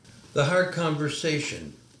The Hard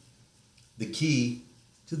Conversation, the key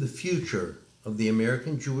to the future of the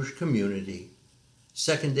American Jewish community.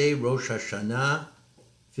 Second day, Rosh Hashanah,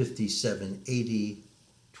 5780,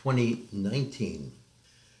 2019.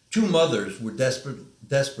 Two mothers were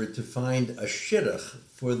desperate to find a shidduch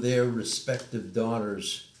for their respective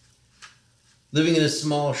daughters. Living in a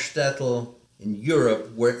small shtetl in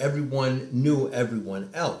Europe where everyone knew everyone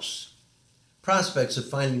else, prospects of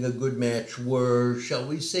finding a good match were, shall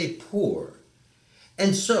we say, poor.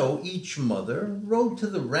 And so each mother wrote to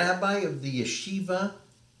the rabbi of the yeshiva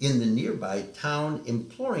in the nearby town,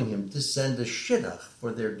 imploring him to send a shidduch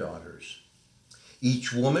for their daughters.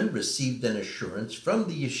 Each woman received an assurance from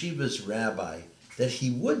the yeshiva's rabbi that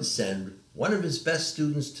he would send one of his best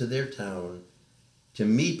students to their town to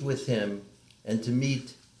meet with him and to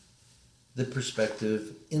meet the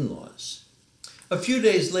prospective in-laws. A few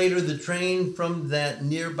days later, the train from that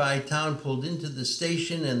nearby town pulled into the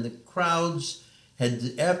station, and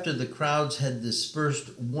after the crowds had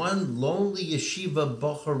dispersed, one lonely yeshiva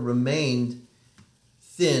bocher remained,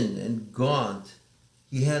 thin and gaunt.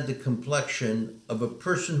 He had the complexion of a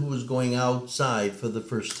person who was going outside for the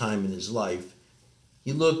first time in his life.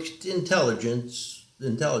 He looked intelligent,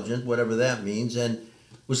 whatever that means, and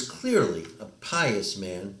was clearly a pious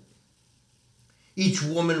man. Each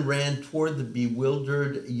woman ran toward the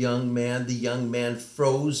bewildered young man. The young man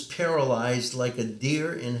froze, paralyzed like a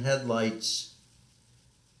deer in headlights.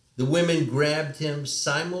 The women grabbed him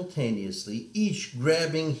simultaneously, each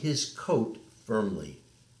grabbing his coat firmly.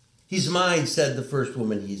 "He's mine," said the first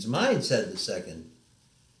woman. "He's mine," said the second.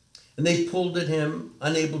 And they pulled at him,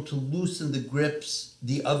 unable to loosen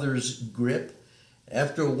the other's grip.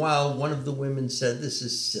 After a while, one of the women said, "This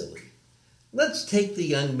is silly. Let's take the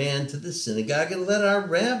young man to the synagogue and let our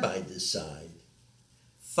rabbi decide."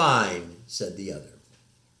 "Fine," said the other.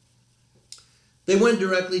 They went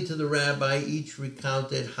directly to the rabbi. Each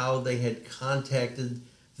recounted how they had contacted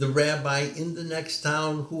the rabbi in the next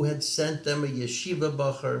town who had sent them a yeshiva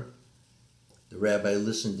bocher. The rabbi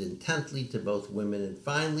listened intently to both women, and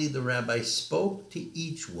finally the rabbi spoke to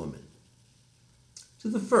each woman. To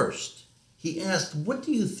the first, he asked, "What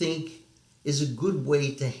do you think is a good way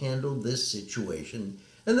to handle this situation?"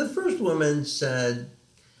 And the first woman said,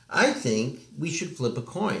 "I think we should flip a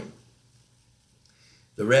coin."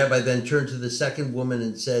 The rabbi then turned to the second woman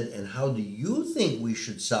and said, "And how do you think we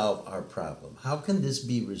should solve our problem? How can this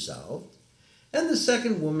be resolved?" And the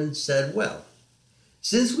second woman said, "Well,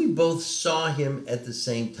 since we both saw him at the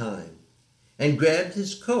same time and grabbed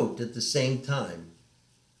his coat at the same time,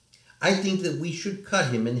 I think that we should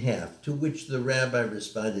cut him in half." To which the rabbi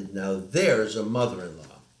responded, "Now there's a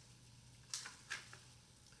mother-in-law."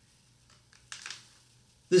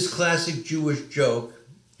 This classic Jewish joke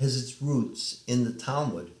has its roots in the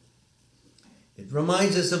Talmud. It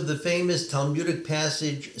reminds us of the famous Talmudic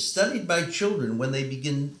passage studied by children when they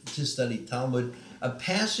begin to study Talmud, a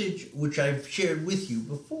passage which I've shared with you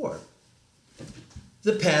before.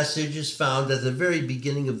 The passage is found at the very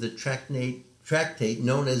beginning of the tractate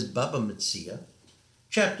known as Baba Metzia.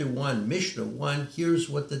 Chapter 1, Mishnah 1, here's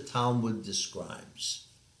what the Talmud describes.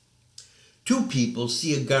 Two people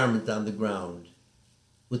see a garment on the ground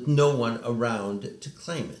with no one around to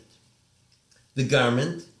claim it. The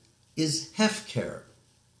garment is hefker,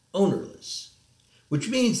 ownerless, which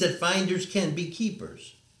means that finders can be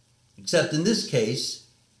keepers. Except in this case,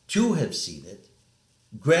 two have seen it,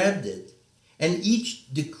 grabbed it, and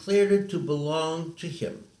each declared it to belong to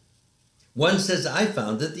him. One says, "I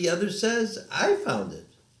found it." The other says, "I found it."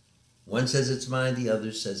 One says it's mine. The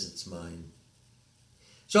other says it's mine.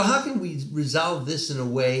 So how can we resolve this in a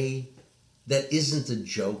way that isn't a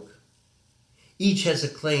joke? Each has a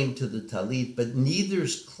claim to the talit, but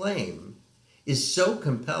neither's claim is so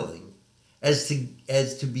compelling as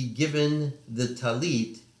to be given the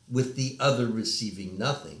talit with the other receiving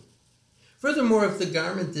nothing. Furthermore, if the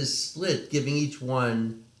garment is split, giving each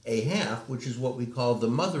one a half, which is what we call the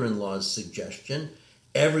mother-in-law's suggestion,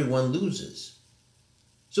 everyone loses.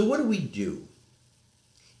 So what do?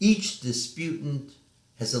 Each disputant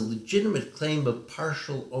has a legitimate claim of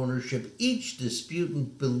partial ownership. Each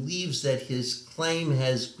disputant believes that his claim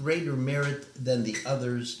has greater merit than the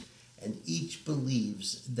others, and each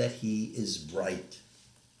believes that he is right.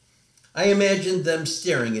 I imagine them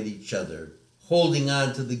staring at each other, holding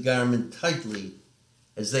on to the garment tightly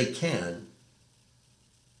as they can,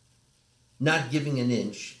 not giving an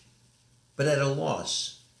inch, but at a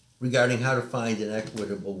loss regarding how to find an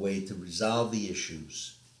equitable way to resolve the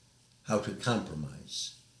issues, how to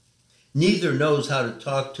compromise. Neither knows how to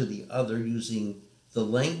talk to the other using the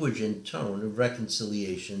language and tone of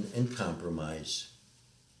reconciliation and compromise.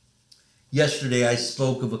 Yesterday I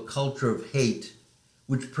spoke of a culture of hate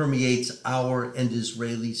which permeates our and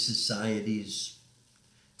Israeli societies.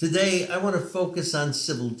 Today I want to focus on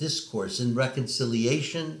civil discourse and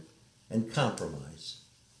reconciliation and compromise.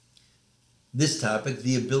 This topic,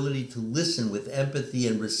 the ability to listen with empathy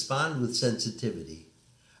and respond with sensitivity,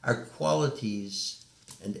 are qualities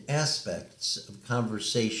and aspects of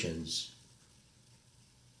conversations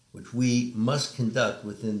which we must conduct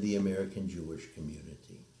within the American Jewish community.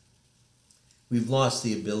 We've lost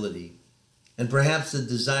the ability and perhaps the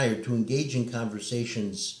desire to engage in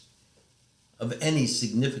conversations of any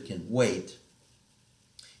significant weight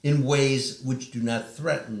in ways which do not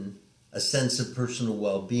threaten a sense of personal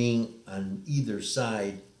well-being on either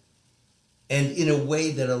side, and in a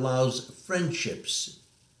way that allows friendships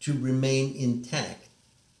to remain intact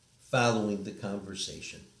following the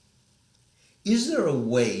conversation. Is there a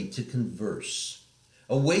way to converse,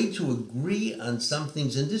 a way to agree on some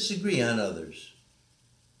things and disagree on others?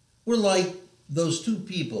 We're like those two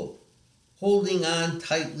people holding on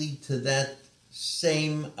tightly to that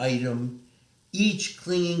same item, each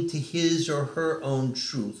clinging to his or her own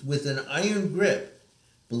truth with an iron grip,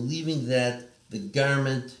 believing that the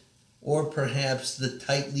garment, or perhaps the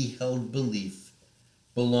tightly held belief,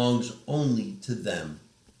 belongs only to them.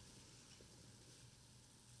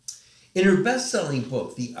 In her best-selling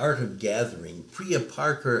book, The Art of Gathering, Priya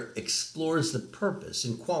Parker explores the purpose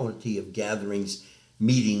and quality of gatherings,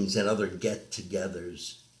 meetings, and other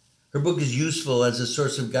get-togethers. Her book is useful as a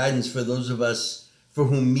source of guidance for those of us for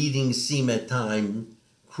whom meetings seem at times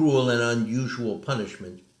cruel and unusual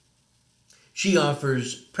punishment. She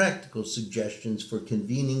offers practical suggestions for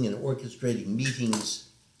convening and orchestrating meetings,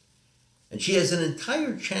 and she has an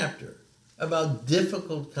entire chapter about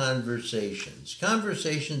difficult conversations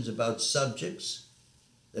about subjects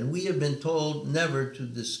that we have been told never to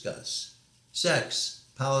discuss: sex,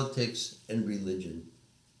 politics, and religion.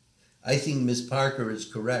 I think Ms. Parker is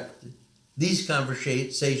correct. These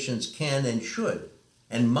conversations can and should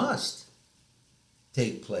and must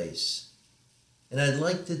take place. And I'd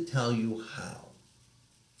like to tell you how.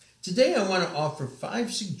 Today I want to offer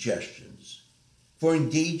 5 suggestions for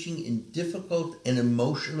engaging in difficult and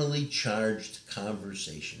emotionally charged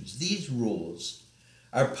conversations. These rules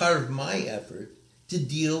are part of my effort to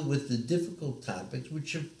deal with the difficult topics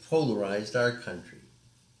which have polarized our country.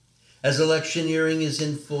 As electioneering is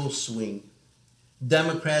in full swing,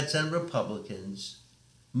 Democrats and Republicans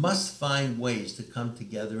must find ways to come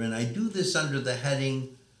together, and I do this under the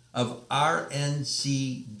heading of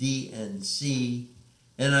RNC-DNC,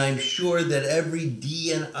 and I'm sure that every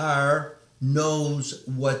D and R knows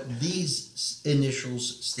what these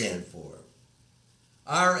initials stand for.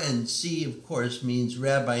 RNC, of course, means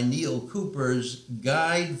Rabbi Neil Cooper's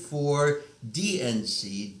Guide for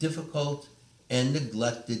DNC, Difficult and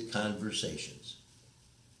Neglected Conversations.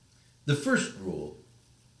 The first rule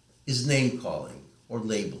is name-calling or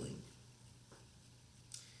labeling.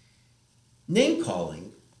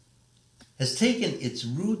 Name-calling has taken its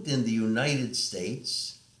root in the United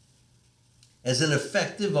States as an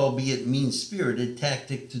effective, albeit mean-spirited,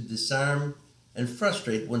 tactic to disarm and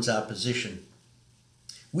frustrate one's opposition.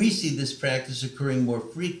 We see this practice occurring more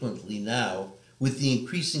frequently now with the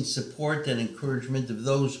increasing support and encouragement of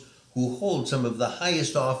those who hold some of the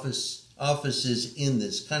highest offices in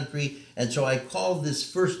this country, and so I call this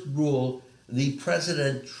first rule the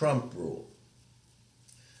President Trump rule.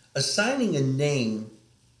 Assigning a name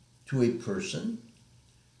to a person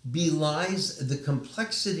belies the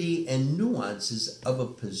complexity and nuances of a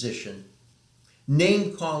position.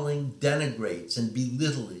 Name-calling denigrates and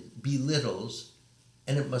belittles,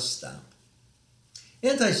 and it must stop.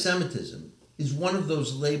 Anti-Semitism is one of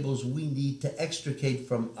those labels we need to extricate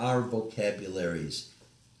from our vocabularies.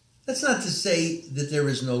 That's not to say that there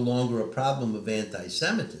is no longer a problem of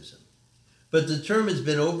anti-Semitism, but the term has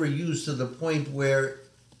been overused to the point where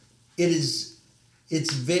its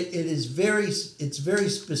very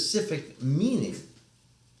specific meaning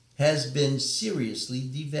has been seriously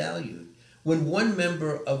devalued. When one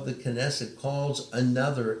member of the Knesset calls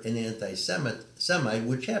another an anti-Semite,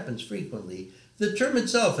 which happens frequently, the term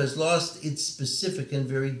itself has lost its specific and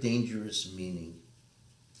very dangerous meaning.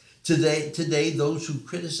 Today, those who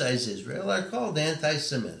criticize Israel are called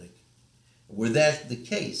anti-Semitic. Were that the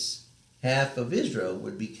case, half of Israel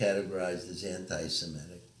would be categorized as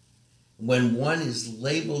anti-Semitic. When one is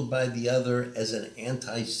labeled by the other as an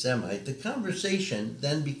anti-Semite, the conversation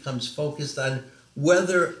then becomes focused on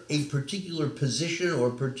whether a particular position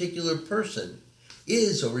or particular person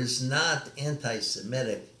is or is not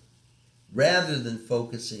anti-Semitic, rather than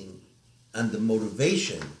focusing on the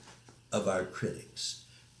motivation of our critics.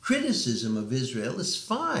 Criticism of Israel is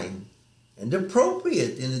fine and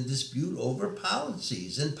appropriate in a dispute over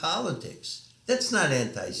policies and politics. That's not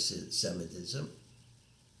anti-Semitism.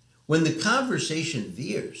 When the conversation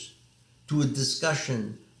veers to a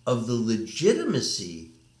discussion of the legitimacy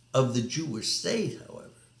of the Jewish state, however,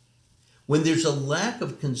 when there's a lack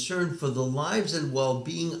of concern for the lives and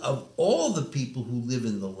well-being of all the people who live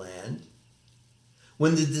in the land,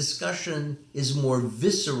 when the discussion is more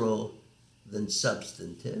visceral than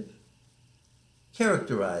substantive,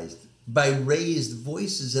 characterized by raised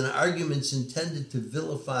voices and arguments intended to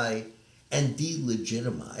vilify and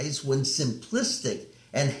delegitimize, when simplistic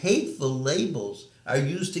and hateful labels are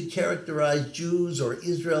used to characterize Jews or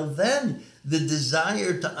Israel, then the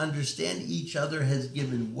desire to understand each other has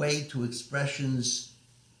given way to expressions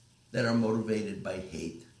that are motivated by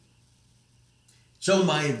hate. So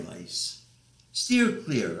my advice, steer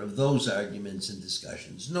clear of those arguments and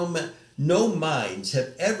discussions. No minds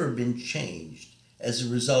have ever been changed as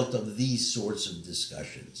a result of these sorts of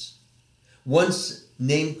discussions. Once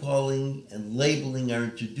name-calling and labeling are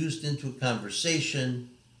introduced into a conversation,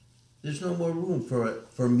 there's no more room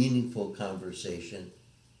for meaningful conversation.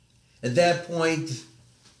 At that point,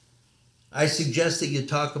 I suggest that you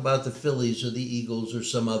talk about the Phillies or the Eagles or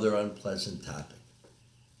some other unpleasant topic.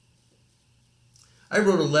 I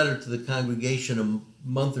wrote a letter to the congregation a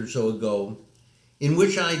month or so ago in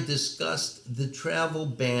which I discussed the travel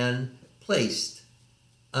ban placed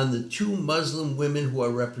on the two Muslim women who are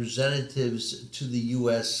representatives to the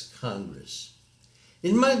U.S. Congress.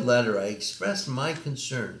 In my letter, I expressed my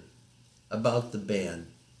concern about the ban.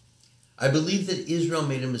 I believe that Israel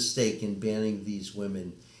made a mistake in banning these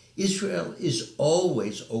women. Israel is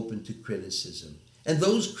always open to criticism. And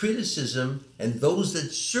those criticism, and those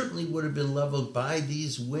that certainly would have been leveled by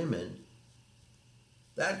these women,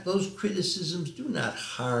 those criticisms do not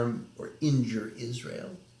harm or injure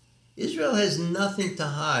Israel. Israel has nothing to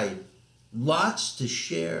hide, lots to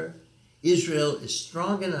share. Israel is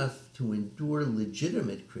strong enough to endure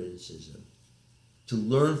legitimate criticism, to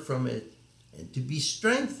learn from it, and to be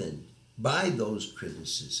strengthened by those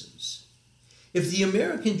criticisms. If the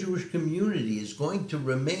American Jewish community is going to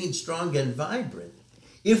remain strong and vibrant,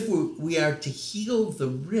 if we are to heal the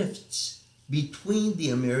rifts between the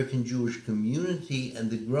American Jewish community and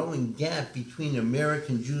the growing gap between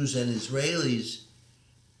American Jews and Israelis,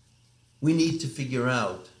 we need to figure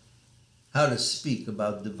out how to speak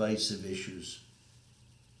about divisive issues.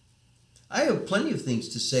 I have plenty of things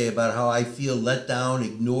to say about how I feel let down,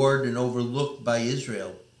 ignored, and overlooked by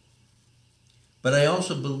Israel. But I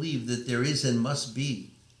also believe that there is and must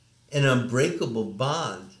be an unbreakable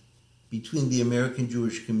bond between the American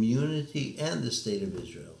Jewish community and the State of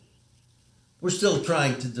Israel. We're still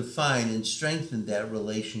trying to define and strengthen that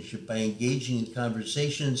relationship by engaging in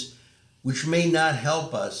conversations which may not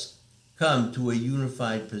help us come to a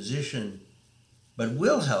unified position, but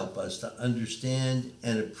will help us to understand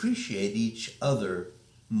and appreciate each other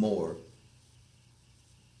more.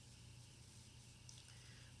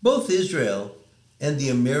 Both Israel and the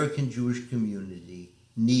American Jewish community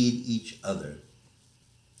need each other.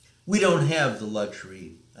 We don't have the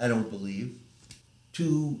luxury, I don't believe,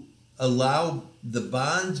 to allow the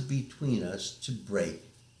bonds between us to break.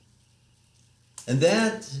 And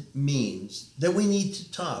that means that we need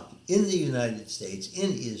to talk in the United States,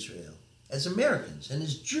 in Israel, as Americans and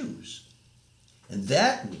as Jews. And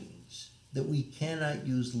that means that we cannot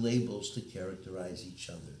use labels to characterize each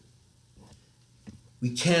other. We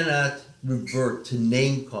cannot revert to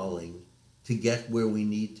name-calling to get where we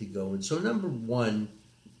need to go. And so number one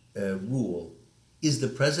rule is the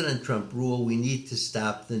President Trump rule: we need to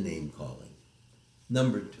stop the name-calling.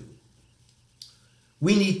 Number two,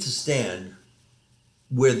 we need to stand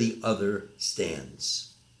where the other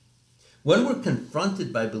stands. When we're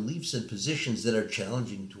confronted by beliefs and positions that are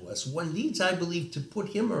challenging to us, one needs, I believe, to put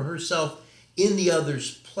him or herself in the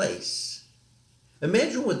other's place.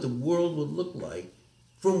 Imagine what the world would look like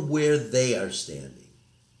from where they are standing.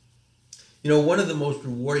 You know, one of the most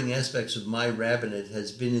rewarding aspects of my rabbinate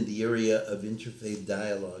has been in the area of interfaith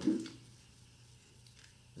dialogue.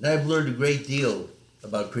 And I've learned a great deal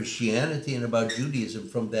about Christianity and about Judaism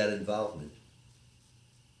from that involvement.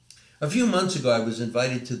 A few months ago, I was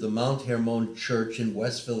invited to the Mount Hermon Church in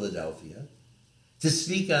West Philadelphia to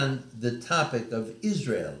speak on the topic of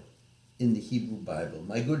Israel in the Hebrew Bible.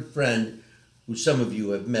 My good friend, who some of you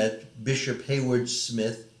have met, Bishop Hayward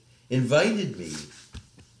Smith, invited me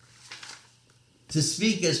to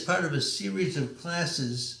speak as part of a series of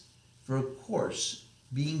classes for a course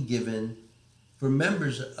being given for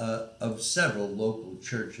members of several local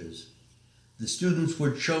churches. The students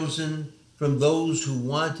were chosen from those who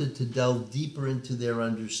wanted to delve deeper into their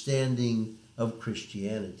understanding of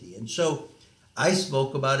Christianity. And so I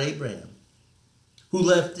spoke about Abraham, who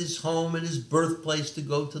left his home and his birthplace to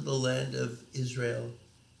go to the land of Israel.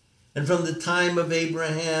 And from the time of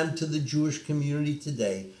Abraham to the Jewish community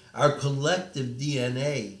today, our collective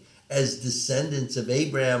DNA as descendants of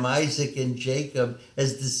Abraham, Isaac, and Jacob,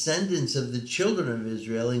 as descendants of the children of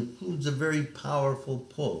Israel, includes a very powerful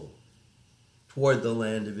pull toward the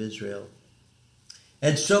land of Israel.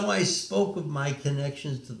 And so I spoke of my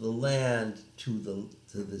connections to the land, to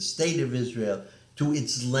the state of Israel, to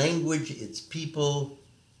its language, its people,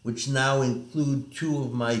 which now include 2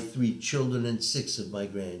 of my 3 children and 6 of my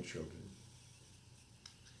grandchildren.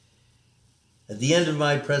 At the end of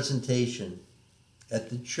my presentation at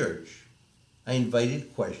the church, I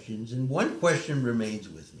invited questions, and one question remains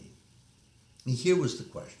with me. And here was the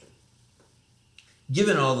question.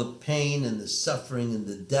 Given all the pain and the suffering and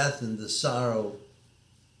the death and the sorrow,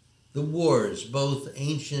 the wars, both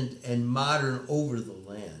ancient and modern, over the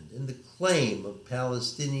land, and the claim of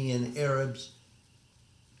Palestinian Arabs,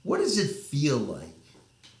 what does it feel like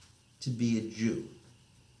to be a Jew?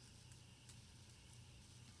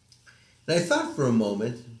 And I thought for a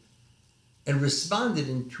moment and responded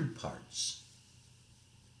in 2 parts.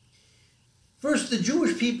 First, the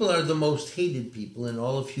Jewish people are the most hated people in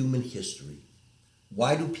all of human history.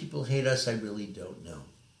 Why do people hate us? I really don't know.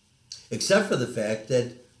 Except for the fact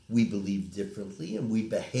that we believe differently and we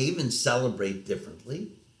behave and celebrate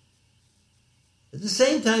differently. At the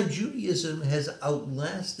same time, Judaism has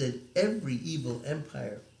outlasted every evil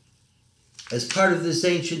empire. As part of this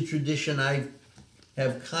ancient tradition, I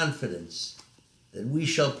have confidence that we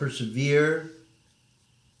shall persevere.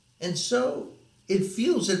 And so it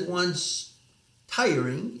feels at once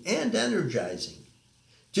tiring and energizing.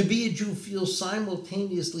 To be a Jew feels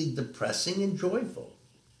simultaneously depressing and joyful,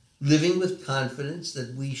 living with confidence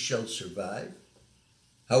that we shall survive.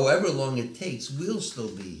 However long it takes, we'll still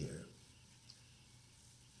be here.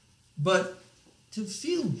 But to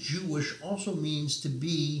feel Jewish also means to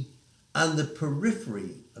be on the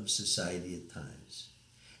periphery of society at times.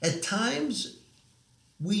 At times,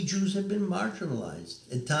 we Jews have been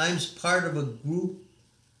marginalized. At times, part of a group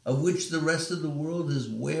of which the rest of the world is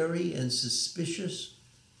wary and suspicious.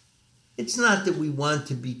 It's not that we want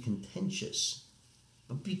to be contentious,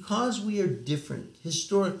 but because we are different,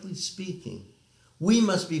 historically speaking, we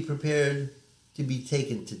must be prepared to be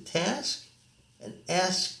taken to task and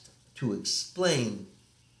asked to explain,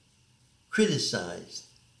 criticized,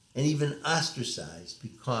 and even ostracized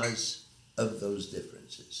because of those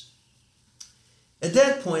differences. At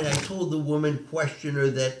that point, I told the woman questioner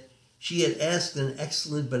that she had asked an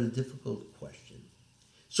excellent but a difficult question.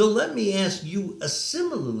 So let me ask you a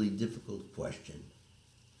similarly difficult question.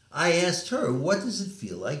 I asked her, what does it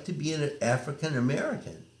feel like to be an African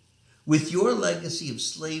American? With your legacy of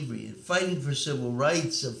slavery and fighting for civil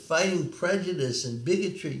rights, of fighting prejudice and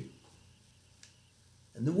bigotry.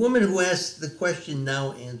 And the woman who asked the question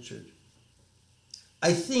now answered,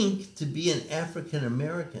 I think to be an African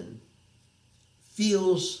American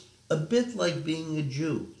feels a bit like being a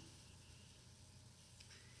Jew.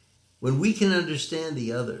 When we can understand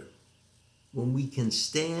the other, when we can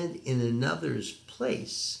stand in another's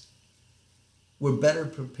place, we're better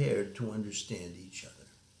prepared to understand each other.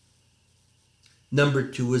 Number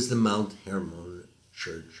 2 is the Mount Hermon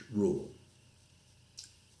Church rule.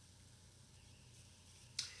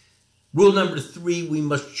 Rule number 3, we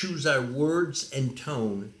must choose our words and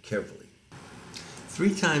tone carefully.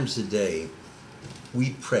 3 times a day, we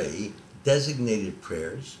pray designated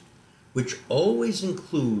prayers, which always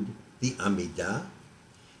include the Amidah,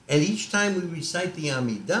 and each time we recite the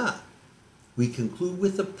Amidah, we conclude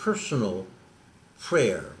with a personal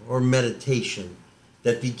prayer or meditation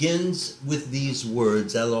that begins with these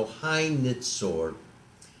words, Elohai Nitzor,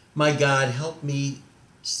 my God, help me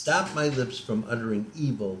stop my lips from uttering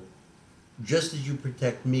evil, just as you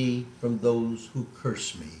protect me from those who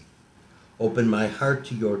curse me. Open my heart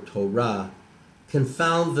to your Torah,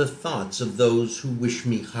 confound the thoughts of those who wish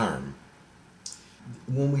me harm.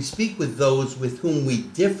 When we speak with those with whom we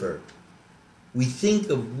differ, we think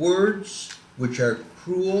of words which are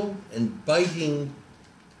cruel and biting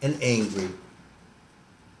and angry.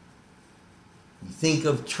 We think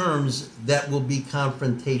of terms that will be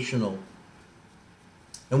confrontational.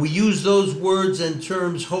 And we use those words and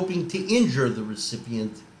terms hoping to injure the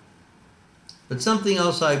recipient. But something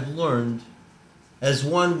else I've learned, as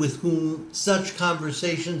one with whom such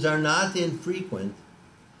conversations are not infrequent,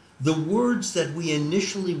 the words that we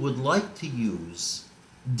initially would like to use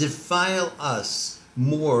defile us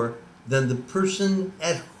more than the person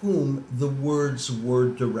at whom the words were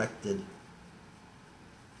directed.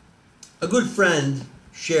 A good friend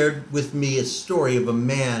shared with me a story of a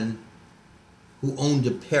man who owned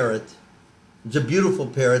a parrot. It was a beautiful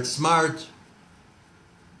parrot, smart,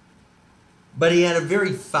 but he had a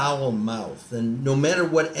very foul mouth, and no matter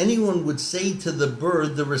what anyone would say to the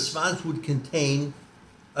bird, the response would contain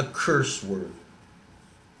a curse word.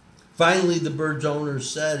 Finally, the bird's owner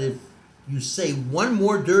said, if you say one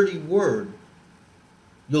more dirty word,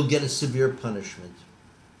 you'll get a severe punishment.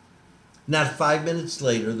 Not 5 minutes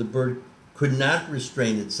later, the bird could not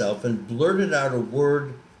restrain itself and blurted out a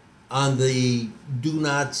word on the do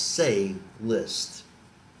not say list.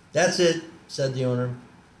 That's it, said the owner.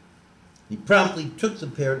 He promptly took the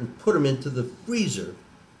parrot and put him into the freezer.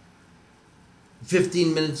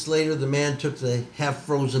 15 minutes later, the man took the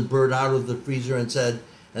half-frozen bird out of the freezer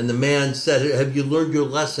and the man said, have you learned your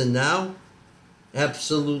lesson now?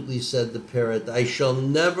 Absolutely, said the parrot. I shall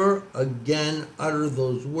never again utter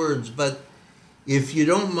those words, but if you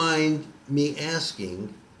don't mind me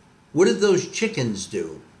asking, what did those chickens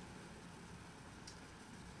do?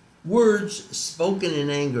 Words spoken in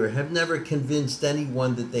anger have never convinced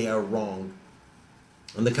anyone that they are wrong.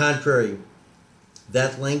 On the contrary,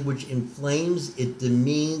 that language inflames, it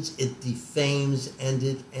demeans, it defames, and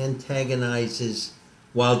it antagonizes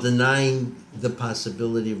while denying the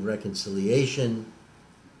possibility of reconciliation.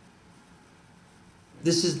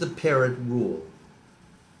 This is the parrot rule.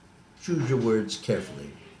 Choose your words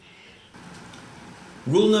carefully.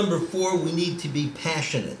 Rule number 4, we need to be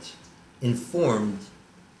passionate, informed,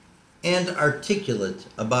 and articulate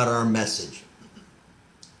about our message.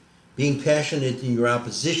 Being passionate in your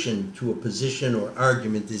opposition to a position or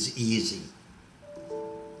argument is easy.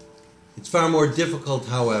 It's far more difficult,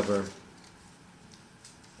 however,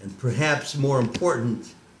 and perhaps more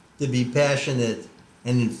important, to be passionate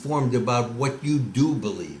and informed about what you do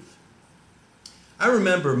believe. I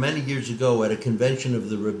remember many years ago at a convention of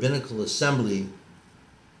the Rabbinical Assembly,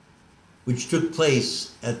 which took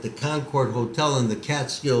place at the Concord Hotel in the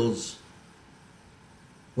Catskills,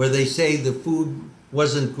 where they say the food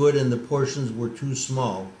wasn't good and the portions were too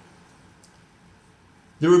small.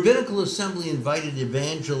 The Rabbinical Assembly invited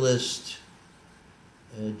evangelist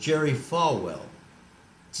Jerry Falwell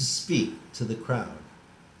to speak to the crowd.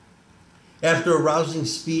 After a rousing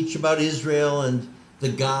speech about Israel and the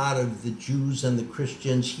God of the Jews and the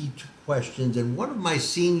Christians, he took questions, and one of my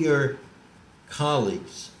senior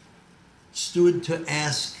colleagues stood to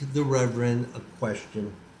ask the Reverend a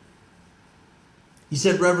question. He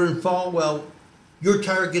said, Reverend Falwell, you're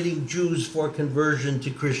targeting Jews for conversion to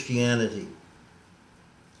Christianity.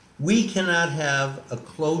 We cannot have a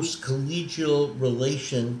close collegial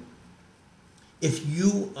relation if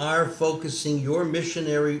you are focusing your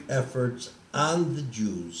missionary efforts on the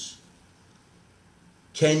Jews.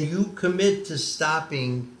 Can you commit to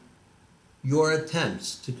stopping your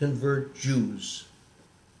attempts to convert Jews?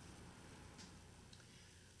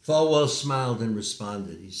 Falwell smiled and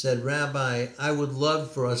responded. He said, Rabbi, I would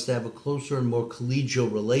love for us to have a closer and more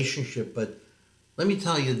collegial relationship, but let me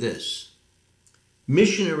tell you this.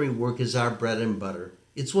 Missionary work is our bread and butter.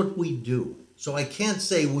 It's what we do. So I can't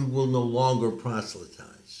say we will no longer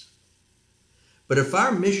proselytize. But if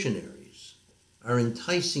our missionaries are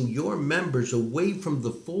enticing your members away from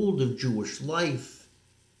the fold of Jewish life,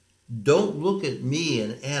 don't look at me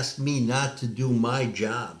and ask me not to do my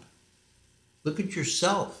job. Look at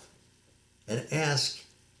yourself and ask,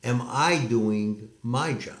 am I doing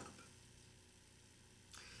my job?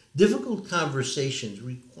 Difficult conversations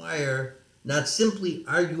require not simply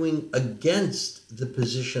arguing against the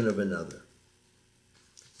position of another.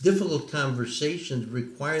 Difficult conversations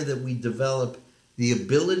require that we develop the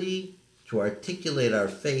ability to articulate our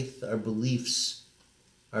faith, our beliefs,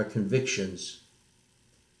 our convictions.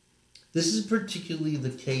 This is particularly the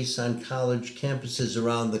case on college campuses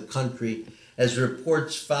around the country. As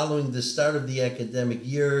reports following the start of the academic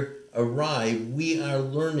year arrive, we are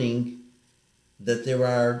learning that there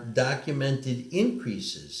are documented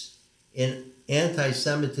increases in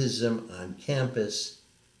anti-Semitism on campus,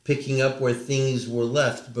 picking up where things were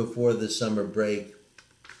left before the summer break.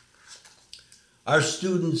 Our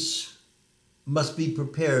students must be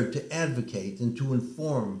prepared to advocate and to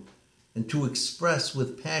inform and to express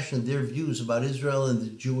with passion their views about Israel and the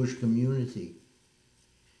Jewish community.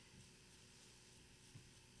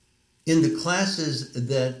 In the classes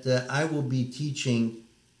that I will be teaching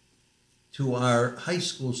to our high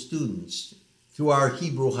school students, through our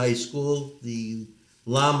Hebrew high school, the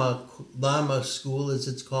Lama school as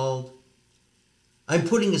it's called, I'm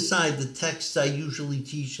putting aside the texts I usually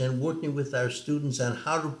teach and working with our students on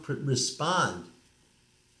how to respond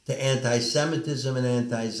to anti-Semitism and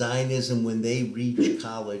anti-Zionism when they reach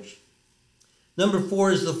college. Number 4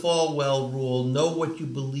 is the Falwell rule. Know what you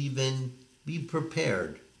believe in. Be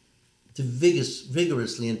prepared to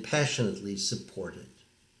vigorously and passionately support it.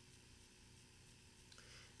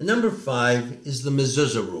 And number 5 is the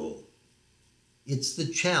mezuzah rule. It's the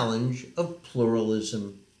challenge of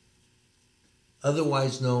pluralism,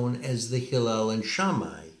 otherwise known as the Hillel and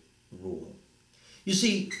Shammai rule. You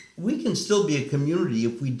see, we can still be a community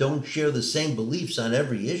if we don't share the same beliefs on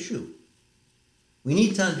every issue. We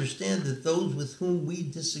need to understand that those with whom we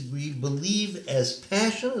disagree believe as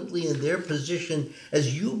passionately in their position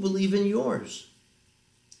as you believe in yours.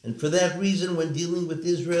 And for that reason, when dealing with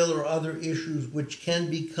Israel or other issues which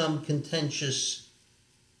can become contentious,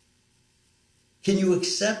 can you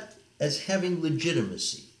accept as having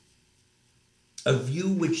legitimacy a view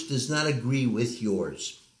which does not agree with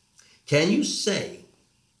yours? Can you say,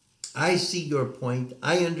 I see your point,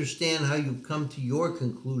 I understand how you've come to your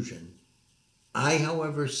conclusion. I,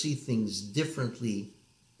 however, see things differently.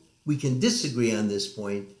 We can disagree on this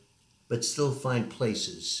point, but still find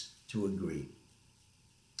places to agree.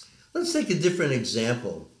 Let's take a different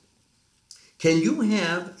example. Can you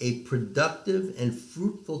have a productive and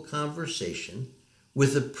fruitful conversation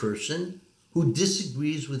with a person who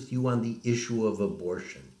disagrees with you on the issue of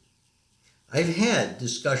abortion? I've had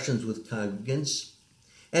discussions with congregants,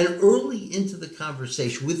 and early into the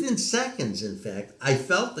conversation, within seconds, in fact, I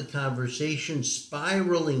felt the conversation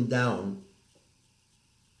spiraling down,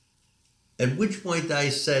 at which point I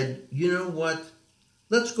said, you know what?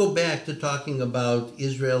 Let's go back to talking about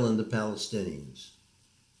Israel and the Palestinians.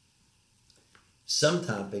 Some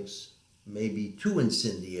topics may be too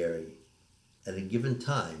incendiary at a given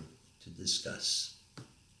time to discuss.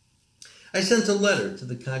 I sent a letter to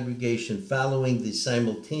the congregation following the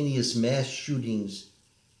simultaneous mass shootings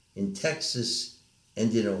in Texas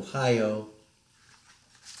and in Ohio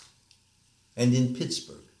and in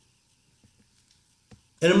Pittsburgh.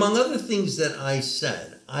 And among other things that I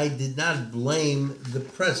said, I did not blame the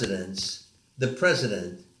president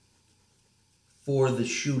for the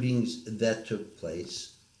shootings that took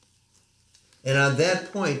place. And on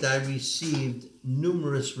that point, I received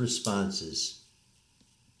numerous responses.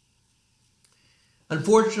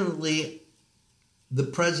 Unfortunately, the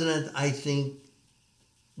president, I think,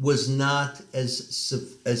 was not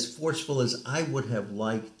as forceful as I would have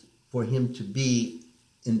liked for him to be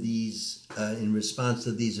in response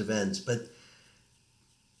to these events. But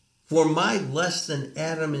for my less than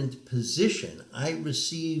adamant position, I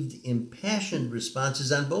received impassioned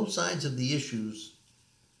responses on both sides of the issues,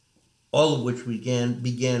 all of which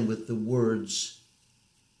began with the words,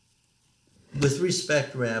 "With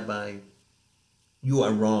respect, Rabbi, you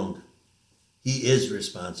are wrong. He is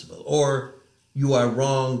responsible." Or, "You are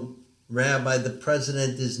wrong, Rabbi, the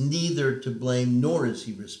president is neither to blame nor is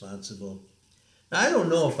he responsible." Now, I don't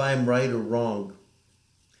know if I'm right or wrong.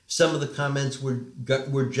 Some of the comments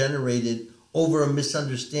were generated over a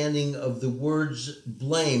misunderstanding of the words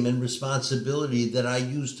blame and responsibility that I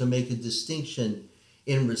used to make a distinction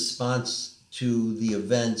in response to the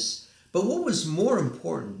events. But what was more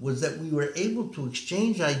important was that we were able to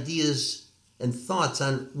exchange ideas and thoughts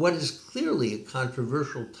on what is clearly a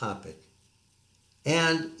controversial topic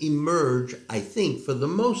and emerge, I think, for the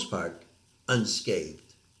most part,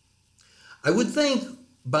 unscathed. I would thank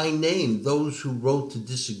by name those who wrote to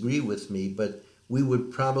disagree with me, but we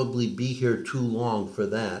would probably be here too long for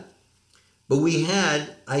that. But we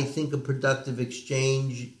had, I think, a productive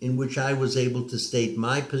exchange in which I was able to state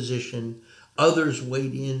my position, others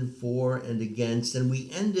weighed in for and against, and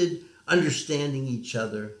we ended understanding each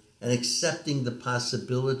other and accepting the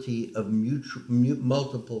possibility of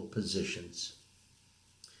multiple positions.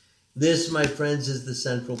 This, my friends, is the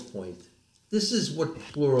central point. This is what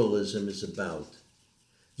pluralism is about.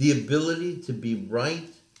 The ability to be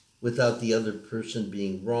right without the other person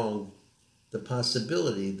being wrong. The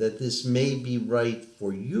possibility that this may be right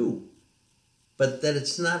for you, but that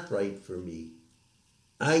it's not right for me.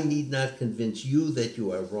 I need not convince you that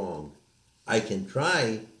you are wrong. I can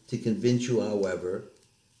try to convince you, however,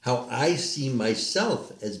 how I see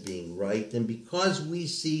myself as being right, and because we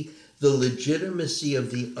see the legitimacy of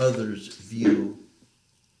the other's view,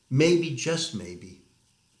 maybe, just maybe,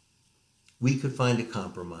 we could find a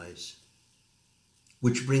compromise.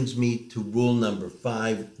 Which brings me to rule number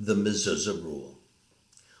 5, the mezuzah rule.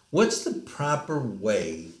 What's the proper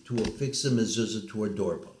way to affix a mezuzah to a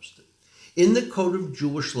doorpost? In the Code of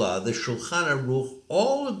Jewish Law, the Shulchan Aruch,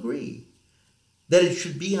 all agree that it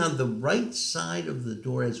should be on the right side of the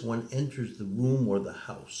door as one enters the room or the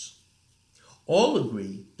house. All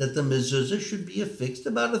agree that the mezuzah should be affixed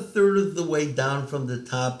about a third of the way down from the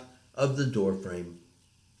top of the door frame.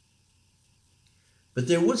 But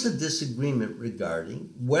there was a disagreement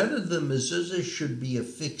regarding whether the mezuzah should be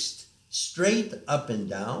affixed straight up and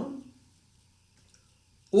down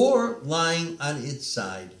or lying on its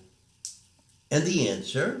side. And the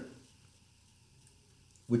answer,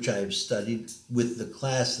 which I have studied with the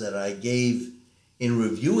class that I gave in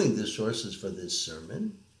reviewing the sources for this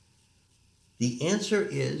sermon, the answer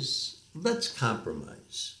is, let's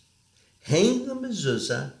compromise. Hang the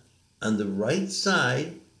mezuzah on the right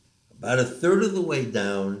side, about a third of the way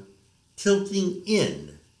down, tilting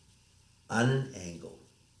in on an angle.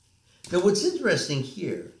 Now, what's interesting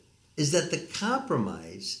here is that the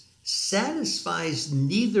compromise satisfies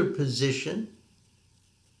neither position,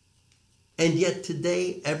 and yet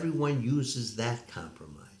today everyone uses that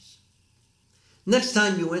compromise. Next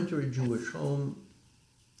time you enter a Jewish home,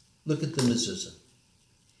 look at the mezuzah.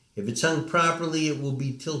 If it's hung properly, it will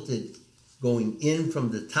be tilted going in from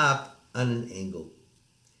the top on an angle.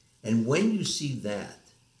 And when you see that,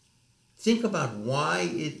 think about why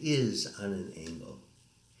it is on an angle.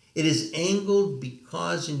 It is angled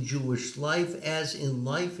because in Jewish life, as in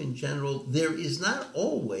life in general, there is not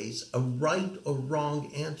always a right or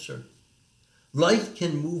wrong answer. Life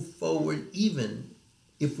can move forward even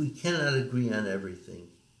if we cannot agree on everything.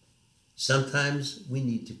 Sometimes we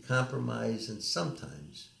need to compromise, and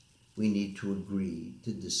sometimes we need to agree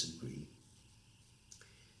to disagree.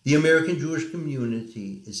 The American Jewish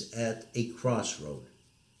community is at a crossroad.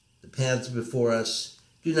 The paths before us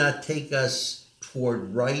do not take us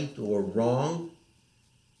toward right or wrong.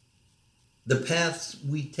 The paths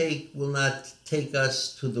we take will not take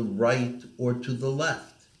us to the right or to the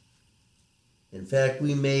left. In fact,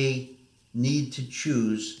 we may need to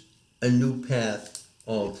choose a new path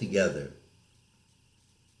altogether.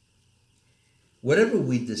 Whatever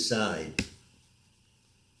we decide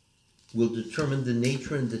will determine the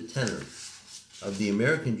nature and the tenor of the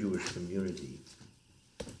American Jewish community.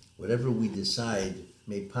 Whatever we decide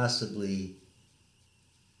may possibly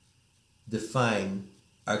define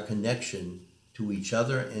our connection to each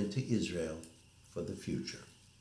other and to Israel for the future.